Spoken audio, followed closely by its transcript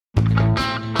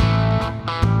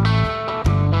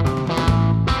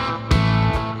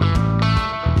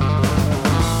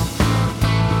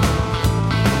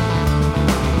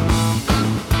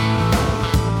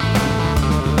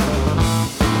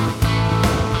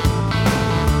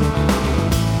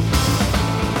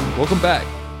Welcome back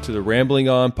to the Rambling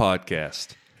On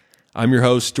podcast. I'm your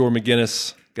host, Jordan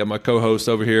McGinnis. Got my co-host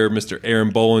over here, Mr.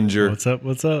 Aaron Bollinger. What's up?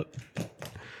 What's up?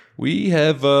 We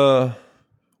had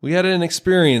an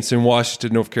experience in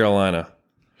Washington, North Carolina.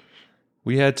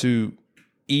 We had to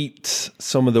eat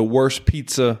some of the worst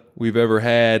pizza we've ever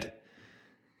had.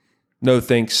 No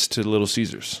thanks to Little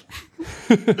Caesars.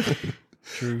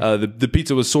 True. The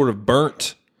pizza was sort of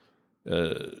burnt.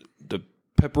 The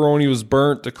pepperoni was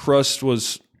burnt. The crust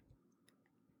was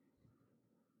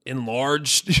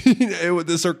enlarged.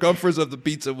 The circumference of the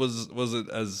pizza wasn't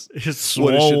as It's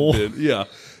what it should swole. have been. Yeah.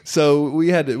 So we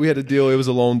had to deal. It was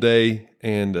a long day,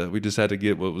 and we just had to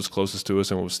get what was closest to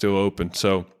us and what was still open.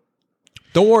 So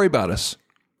don't worry about us.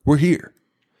 We're here,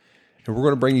 and we're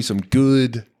going to bring you some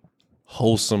good,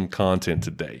 wholesome content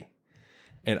today.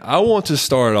 And I want to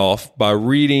start off by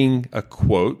reading a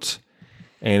quote,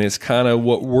 and it's kind of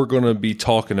what we're going to be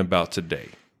talking about today.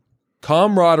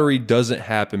 Camaraderie doesn't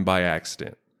happen by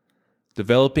accident.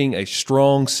 Developing a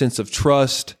strong sense of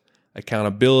trust,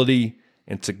 accountability,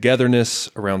 and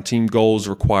togetherness around team goals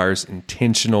requires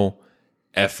intentional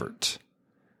effort.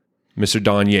 Mr.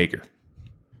 Don Yeager.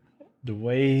 The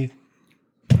way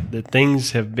that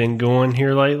things have been going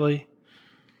here lately,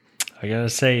 I got to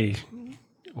say,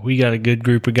 we got a good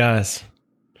group of guys.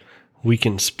 We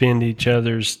can spin each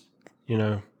other's,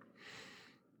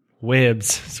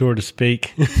 webs, so to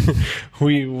speak.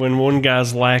 When one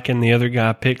guy's lacking, the other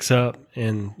guy picks up,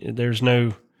 and there's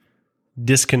no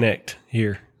disconnect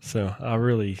here. So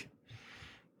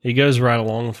it goes right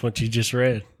along with what you just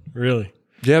read, really.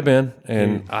 Yeah, man.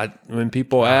 And when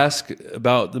people ask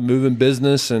about the moving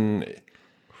business and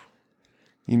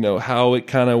how it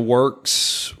kind of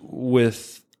works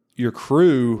with your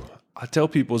crew, I tell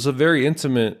people it's a very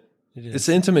intimate. It's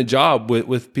an intimate job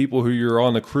with people who you're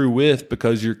on the crew with,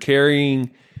 because you're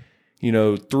carrying,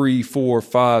 3, 4,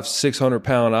 5,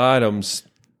 600-pound items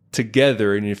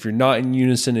together. And if you're not in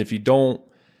unison, if you don't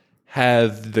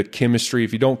have the chemistry,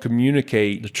 if you don't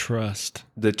communicate, the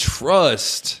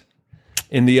trust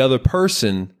in the other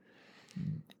person,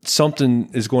 something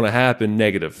is going to happen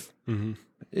negative. Mm-hmm.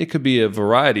 It could be a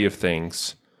variety of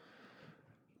things,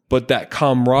 but that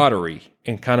camaraderie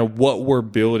and kind of what we're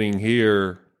building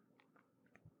here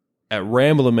at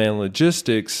Rambling Man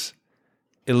Logistics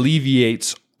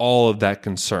alleviates all of that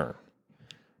concern.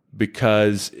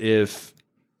 Because if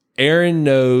Aaron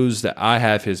knows that I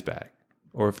have his back,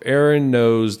 or if Aaron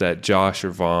knows that Josh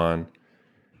or Vaughn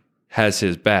has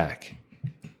his back,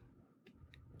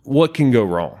 what can go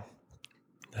wrong?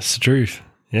 That's the truth.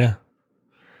 Yeah.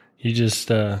 You just,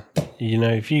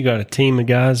 if you got a team of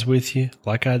guys with you,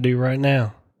 like I do right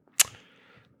now,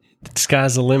 the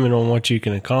sky's the limit on what you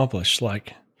can accomplish.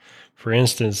 Like, for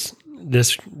instance,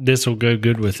 this will go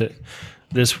good with it.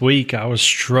 This week, I was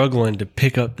struggling to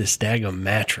pick up this daggone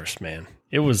mattress, man.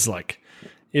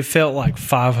 It felt like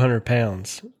 500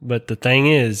 pounds. But the thing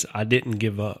is, I didn't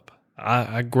give up.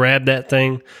 I grabbed that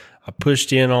thing. I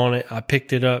pushed in on it. I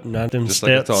picked it up, not them just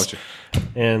steps. Like I taught you.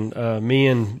 And me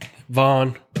and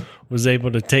Vaughn was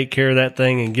able to take care of that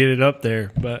thing and get it up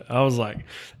there. But I was like,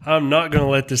 I'm not going to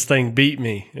let this thing beat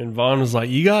me. And Vaughn was like,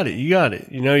 you got it.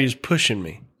 He was pushing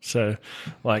me. So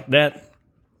like that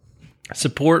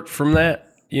support from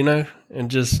that,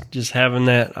 and just having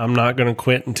that, I'm not going to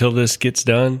quit until this gets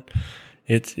done.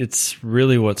 It's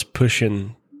really what's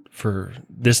pushing for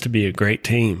this to be a great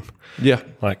team. Yeah.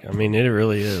 It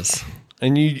really is.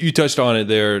 And you touched on it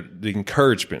there, the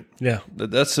encouragement. Yeah.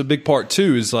 That's a big part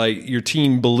too, is like your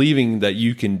team believing that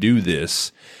you can do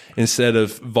this, instead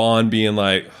of Vaughn being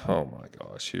like, oh my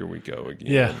gosh, here we go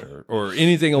again. Yeah. Or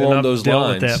anything along those dealt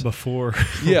lines. with that before.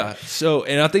 Yeah. So,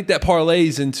 and I think that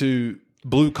parlays into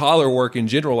blue collar work in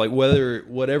general, like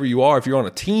whatever you are, if you're on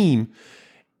a team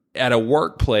at a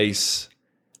workplace,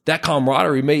 that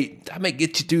camaraderie may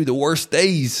get you through the worst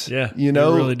days. Yeah, it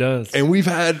really does. And we've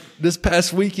had this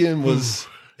past weekend was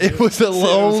a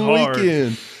long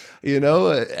weekend.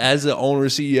 As the owner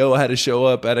CEO, I had to show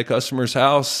up at a customer's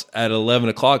house at 11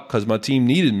 o'clock because my team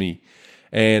needed me,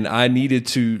 and I needed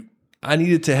to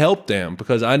help them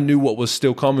because I knew what was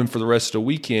still coming for the rest of the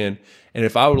weekend. And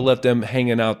if I would have left them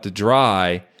hanging out to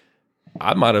dry,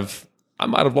 I might have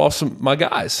lost my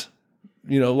guys,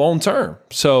 long term.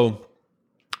 So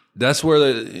that's where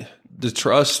the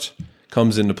trust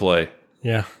comes into play.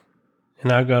 Yeah.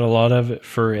 And I've got a lot of it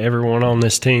for everyone on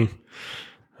this team.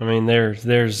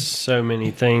 There's so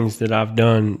many things that I've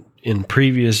done in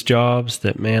previous jobs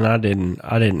that, man, I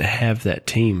didn't have that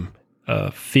team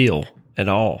feel at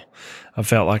all. I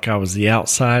felt like I was the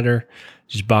outsider,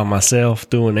 just by myself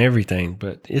doing everything.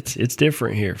 But it's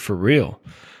different here, for real.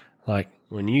 Like,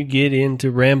 when you get into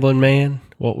Rambling Man,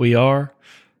 what we are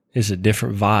is a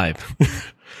different vibe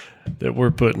that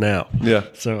we're putting out. Yeah.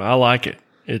 So I like it.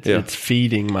 It's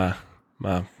feeding my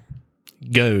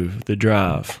the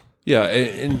drive. Yeah,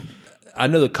 and I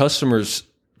know the customers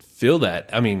feel that.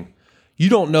 I mean, you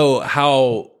don't know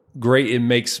how great it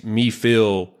makes me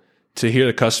feel to hear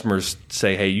the customers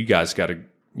say, "Hey, you got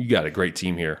a great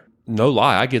team here." No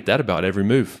lie, I get that about every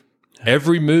move.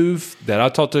 Every move that I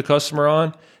talk to a customer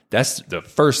on, that's the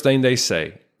first thing they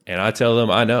say, and I tell them,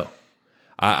 I know.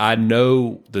 I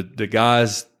know the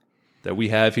guys that we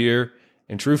have here,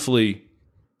 and truthfully,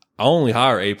 I only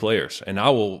hire A players, and I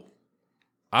will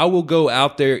go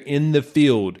out there in the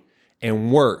field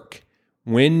and work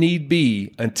when need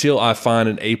be until I find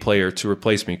an A player to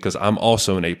replace me, because I'm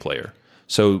also an A player.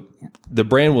 So the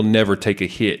brand will never take a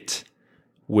hit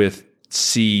with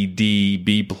C, D,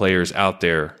 B players out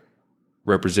there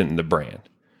representing the brand.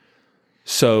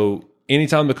 So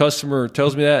anytime the customer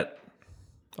tells me that,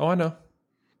 oh, I know.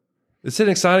 It's an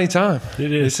exciting time.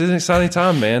 It is. It's an exciting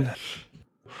time, man.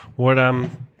 What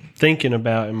I'm thinking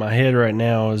about in my head right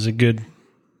now is a good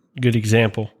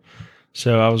example.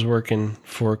 So I was working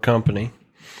for a company,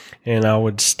 and I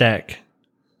would stack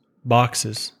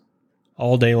boxes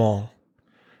all day long,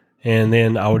 and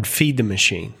then I would feed the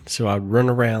machine. So I'd run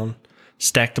around,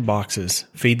 stack the boxes,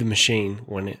 feed the machine.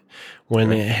 When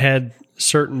it had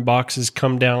certain boxes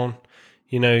come down,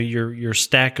 your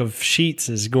stack of sheets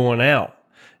is going out,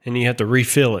 and you have to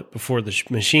refill it before the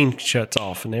machine shuts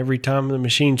off. And every time the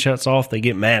machine shuts off, they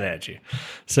get mad at you.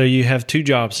 So you have 2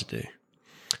 jobs to do: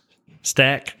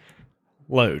 stack,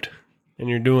 load. And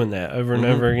you're doing that over and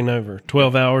over and over,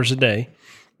 12 hours a day.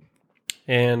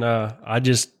 And I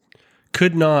just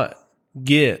could not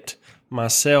get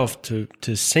myself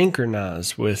to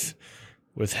synchronize with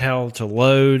how to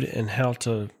load and how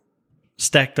to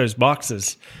stack those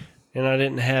boxes. And I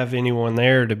didn't have anyone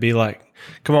there to be like,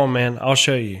 "Come on, man, I'll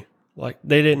show you." Like,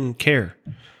 they didn't care.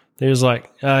 They was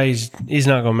like, he's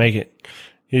not going to make it.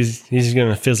 He's going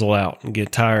to fizzle out and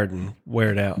get tired and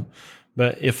wear it out.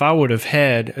 But if I would have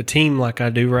had a team like I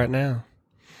do right now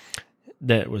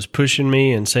that was pushing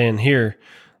me and saying, "Here,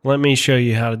 let me show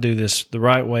you how to do this the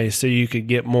right way so you could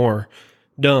get more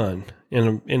done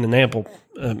in an ample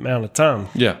amount of time."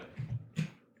 Yeah.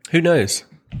 Who knows?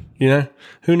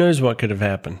 Who knows what could have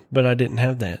happened? But I didn't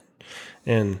have that.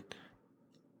 And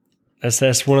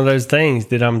that's one of those things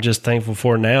that I'm just thankful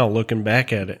for now, looking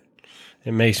back at it.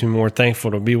 It makes me more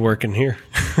thankful to be working here.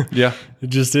 Yeah. It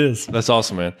just is. That's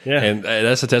awesome, man. Yeah. And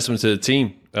that's a testament to the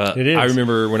team. It is. I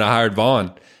remember when I hired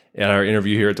Vaughn at our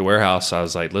interview here at the warehouse, I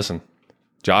was like, "Listen,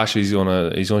 Josh, he's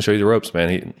gonna show you the ropes,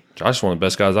 man. Josh is one of the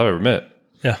best guys I've ever met."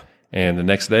 Yeah. And the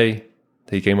next day,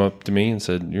 he came up to me and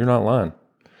said, "You're not lying.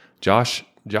 Josh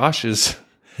is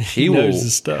he will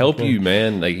help you,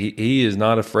 man. Like he is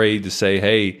not afraid to say,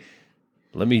 'Hey,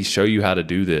 let me show you how to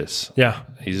do this.'" Yeah.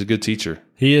 He's a good teacher.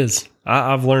 He is.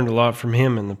 I've learned a lot from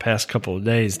him in the past couple of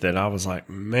days that I was like,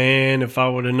 man, if I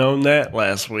would have known that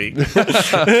last week.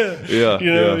 Yeah.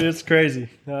 It's crazy.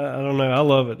 I don't know. I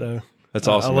love it, though. That's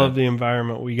awesome. I love the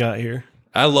environment we got here.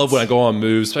 I love when I go on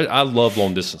moves. I love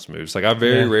long distance moves. Like, I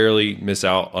very rarely miss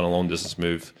out on a long distance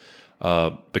move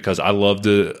because I love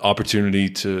the opportunity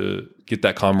to get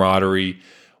that camaraderie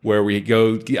where we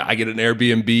go. I get an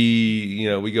Airbnb.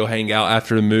 We go hang out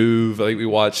after the move. I think we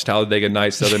watched Talladega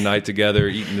Nights the other night together,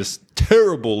 eating this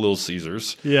terrible Little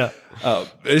Caesars. Yeah,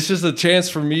 it's just a chance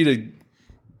for me to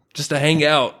hang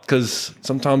out, because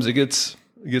sometimes it gets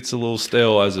a little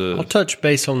stale I'll touch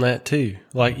base on that too.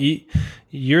 Like,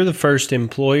 you're the first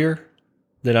employer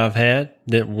that I've had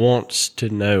that wants to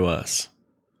know us.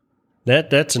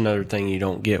 That's another thing you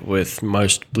don't get with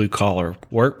most blue collar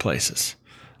workplaces.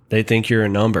 They think you're a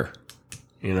number,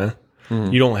 You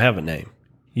don't have a name.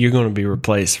 You're going to be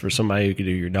replaced for somebody who could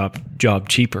do your job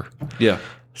cheaper. Yeah.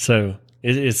 So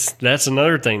that's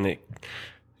another thing that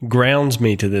grounds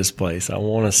me to this place. I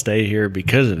want to stay here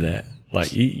because of that.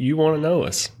 Like, you want to know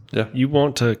us. Yeah. You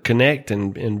want to connect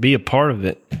and be a part of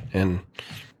it. And,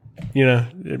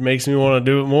 it makes me want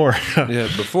to do it more. Yeah.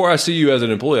 Before I see you as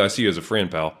an employee, I see you as a friend,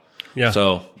 pal. Yeah.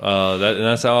 So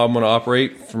that's how I'm going to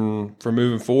operate from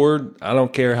moving forward. I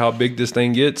don't care how big this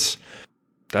thing gets.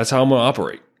 That's how I'm going to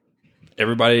operate.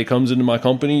 Everybody that comes into my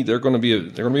company, they're going to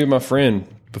be my friend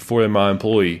before they're my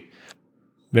employee.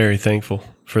 Very thankful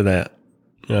for that.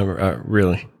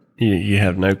 Really, you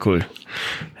have no clue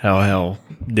how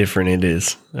different it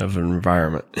is of an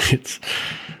environment.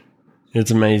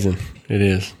 It's amazing. It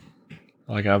is.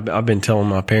 Like, I've been telling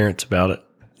my parents about it.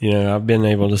 I've been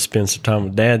able to spend some time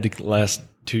with Dad the last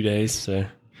 2 days, so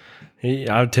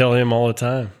I would tell him all the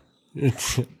time.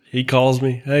 He calls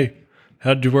me, "Hey,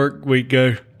 how'd your work week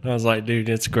go? I was like, dude,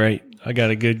 it's great. I got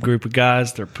a good group of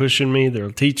guys. They're pushing me. They're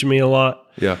teaching me a lot.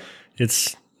 Yeah.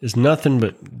 It's nothing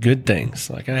but good things.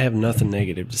 Like, I have nothing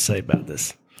negative to say about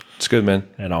this. It's good, man.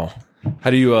 At all.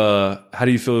 How do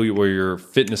you feel where your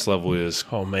fitness level is?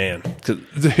 Oh, man. 'Cause,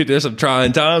 dude, there's some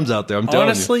trying times out there. I'm telling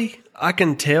you. Honestly, I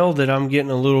can tell that I'm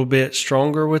getting a little bit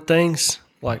stronger with things.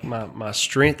 Like my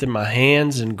strength in my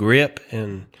hands and grip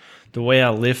and the way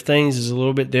I lift things is a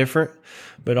little bit different.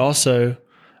 But also,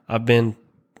 I've been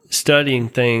studying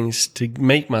things to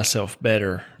make myself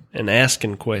better and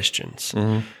asking questions.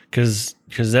 Because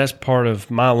that's part of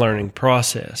my learning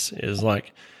process is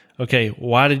like, okay,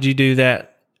 why did you do that?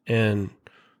 And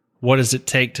what does it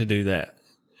take to do that?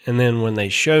 And then when they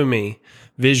show me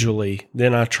visually,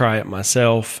 then I try it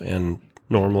myself, and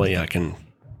normally I can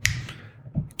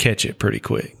catch it pretty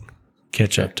quick,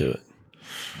 catch up to it.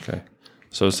 Okay.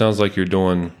 So it sounds like you're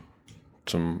doing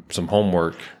some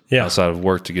homework outside of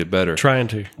work to get better. Trying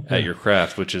to. At your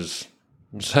craft, which is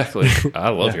exactly, I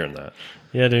love hearing that.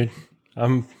 Yeah, dude.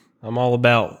 I'm all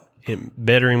about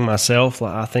bettering myself.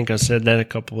 I think I said that a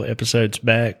couple of episodes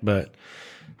back, but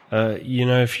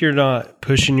if you're not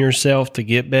pushing yourself to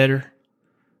get better,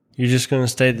 you're just going to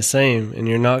stay the same, and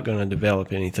you're not going to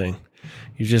develop anything.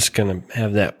 You're just going to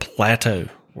have that plateau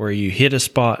where you hit a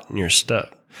spot and you're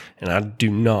stuck. And I do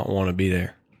not want to be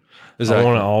there. Exactly. I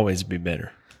want to always be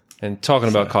better. And talking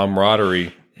about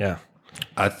camaraderie, yeah,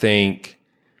 I think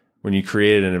when you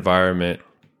create an environment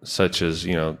such as,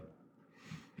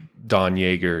 Don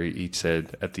Yeager, he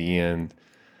said at the end,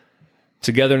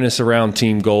 togetherness around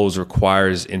team goals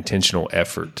requires intentional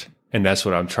effort. And that's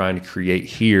what I'm trying to create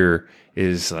here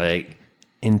is like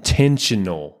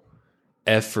intentional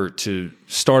effort to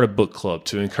start a book club,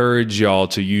 to encourage y'all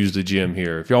to use the gym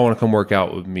here. If y'all want to come work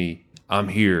out with me, I'm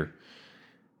here.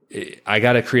 I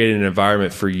got to create an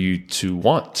environment for you to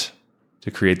want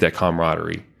to create that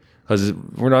camaraderie, because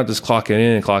we're not just clocking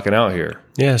in and clocking out here.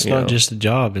 Yeah, it's not just a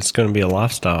job. It's going to be a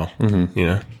lifestyle,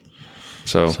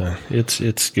 So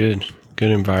it's good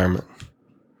environment.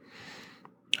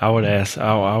 I would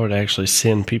actually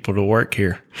send people to work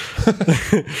here.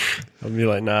 I'd be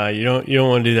like, nah, you don't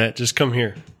want to do that. Just come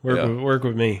here. Work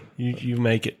with me. You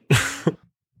make it.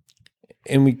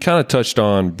 And we kind of touched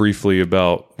on briefly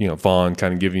about, Vaughn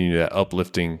kind of giving you that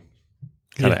uplifting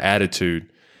kind of attitude.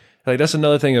 Like, that's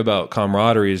another thing about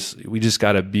camaraderie is we just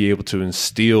got to be able to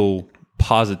instill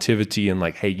positivity and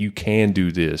like, hey, you can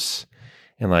do this.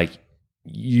 And like,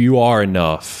 you are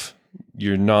enough.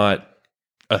 You're not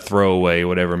a throwaway,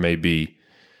 whatever it may be.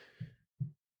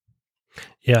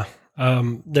 Yeah.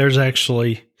 There's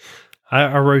actually,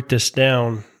 I wrote this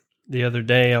down the other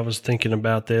day. I was thinking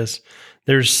about this.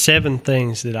 There's 7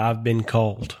 things that I've been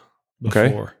called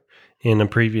before in a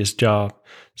previous job.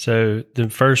 So the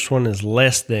first one is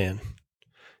less than.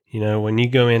 When you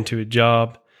go into a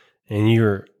job and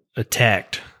you're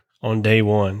attacked on day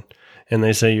one and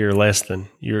they say you're less than,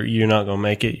 you're not going to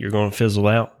make it, you're going to fizzle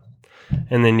out.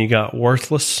 And then you got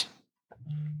worthless,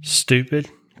 stupid,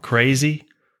 crazy,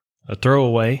 a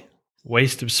throwaway,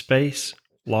 waste of space,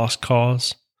 lost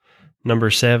cause.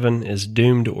 Number 7 is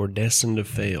doomed or destined to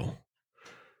fail.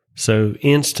 So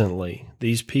instantly,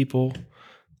 these people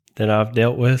that I've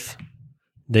dealt with,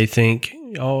 they think,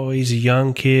 oh, he's a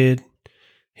young kid.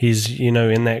 He's,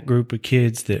 in that group of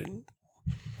kids that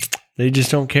they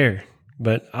just don't care.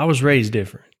 But I was raised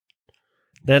different.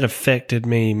 That affected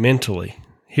me mentally,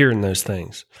 hearing those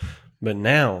things. But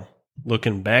now,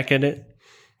 looking back at it,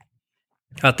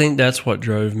 I think that's what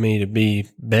drove me to be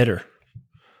better.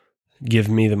 Give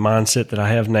me the mindset that I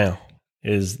have now,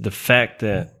 is the fact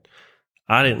that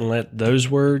I didn't let those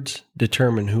words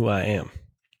determine who I am.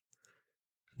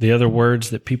 The other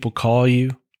words that people call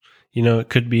you, it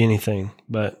could be anything,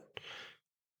 but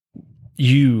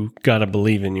you got to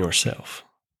believe in yourself.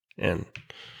 And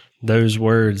those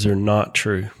words are not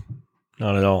true.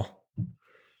 Not at all.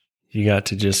 You got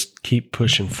to just keep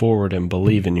pushing forward and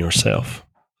believe in yourself.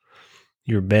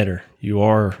 You're better. You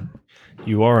are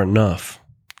enough.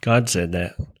 God said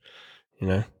that. I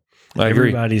agree.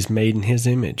 Everybody's made in His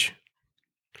image.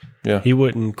 Yeah. He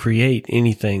wouldn't create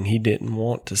anything He didn't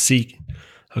want to see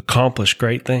accomplish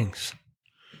great things.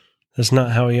 That's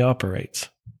not how He operates.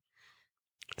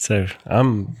 So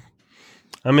I'm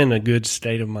in a good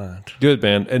state of mind. Good,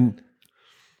 man. And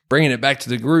bringing it back to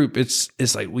the group, it's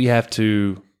like we have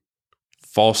to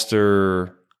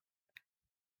foster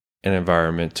an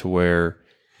environment to where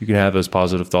you can have those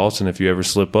positive thoughts, and if you ever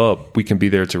slip up, we can be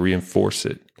there to reinforce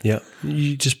it. Yeah.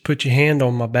 You just put your hand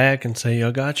on my back and say,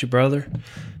 I got you, brother.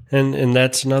 And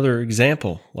that's another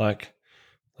example. Like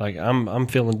I'm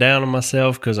feeling down on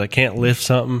myself because I can't lift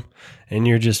something, and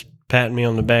you're just patting me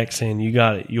on the back saying, "You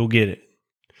got it. You'll get it."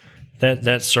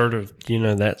 That sort of,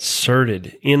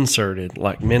 inserted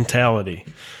like mentality,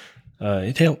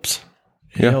 it helps.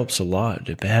 It helps a lot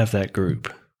to have that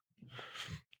group.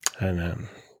 And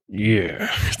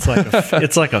it's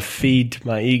like a feed to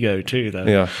my ego too, though.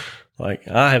 Yeah. Like,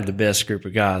 I have the best group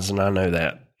of guys, and I know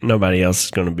that nobody else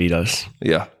is going to beat us.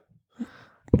 Yeah.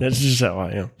 That's just how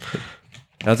I am.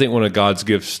 I think one of God's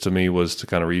gifts to me was to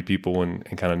kind of read people and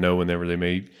kind of know whenever they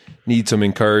may need some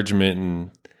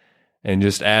encouragement and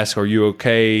just ask, "Are you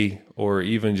okay?" Or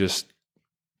even just,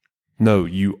 "No,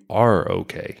 you are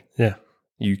okay. Yeah.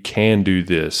 You can do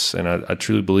this." And I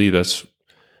truly believe that's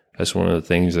one of the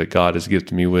things that God has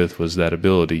gifted me with, was that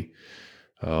ability.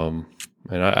 And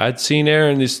I'd seen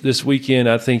Aaron this weekend.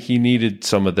 I think he needed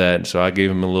some of that, and so I gave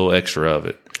him a little extra of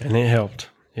it. And it helped.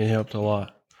 It helped a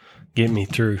lot. Get me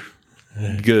through.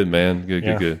 Good, man.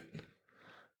 Good.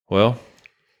 Well,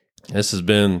 this has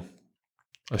been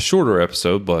a shorter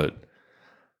episode, but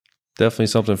definitely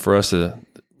something for us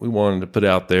we wanted to put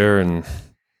out there and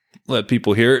let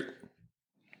people hear it.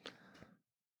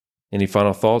 Any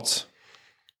final thoughts?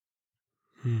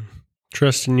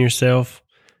 Trust in yourself.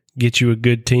 Get you a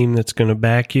good team that's going to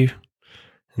back you,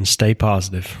 and stay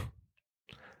positive.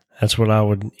 That's what I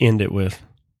would end it with.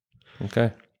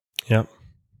 Okay. Yep.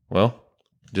 Well,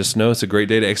 just know it's a great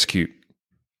day to execute.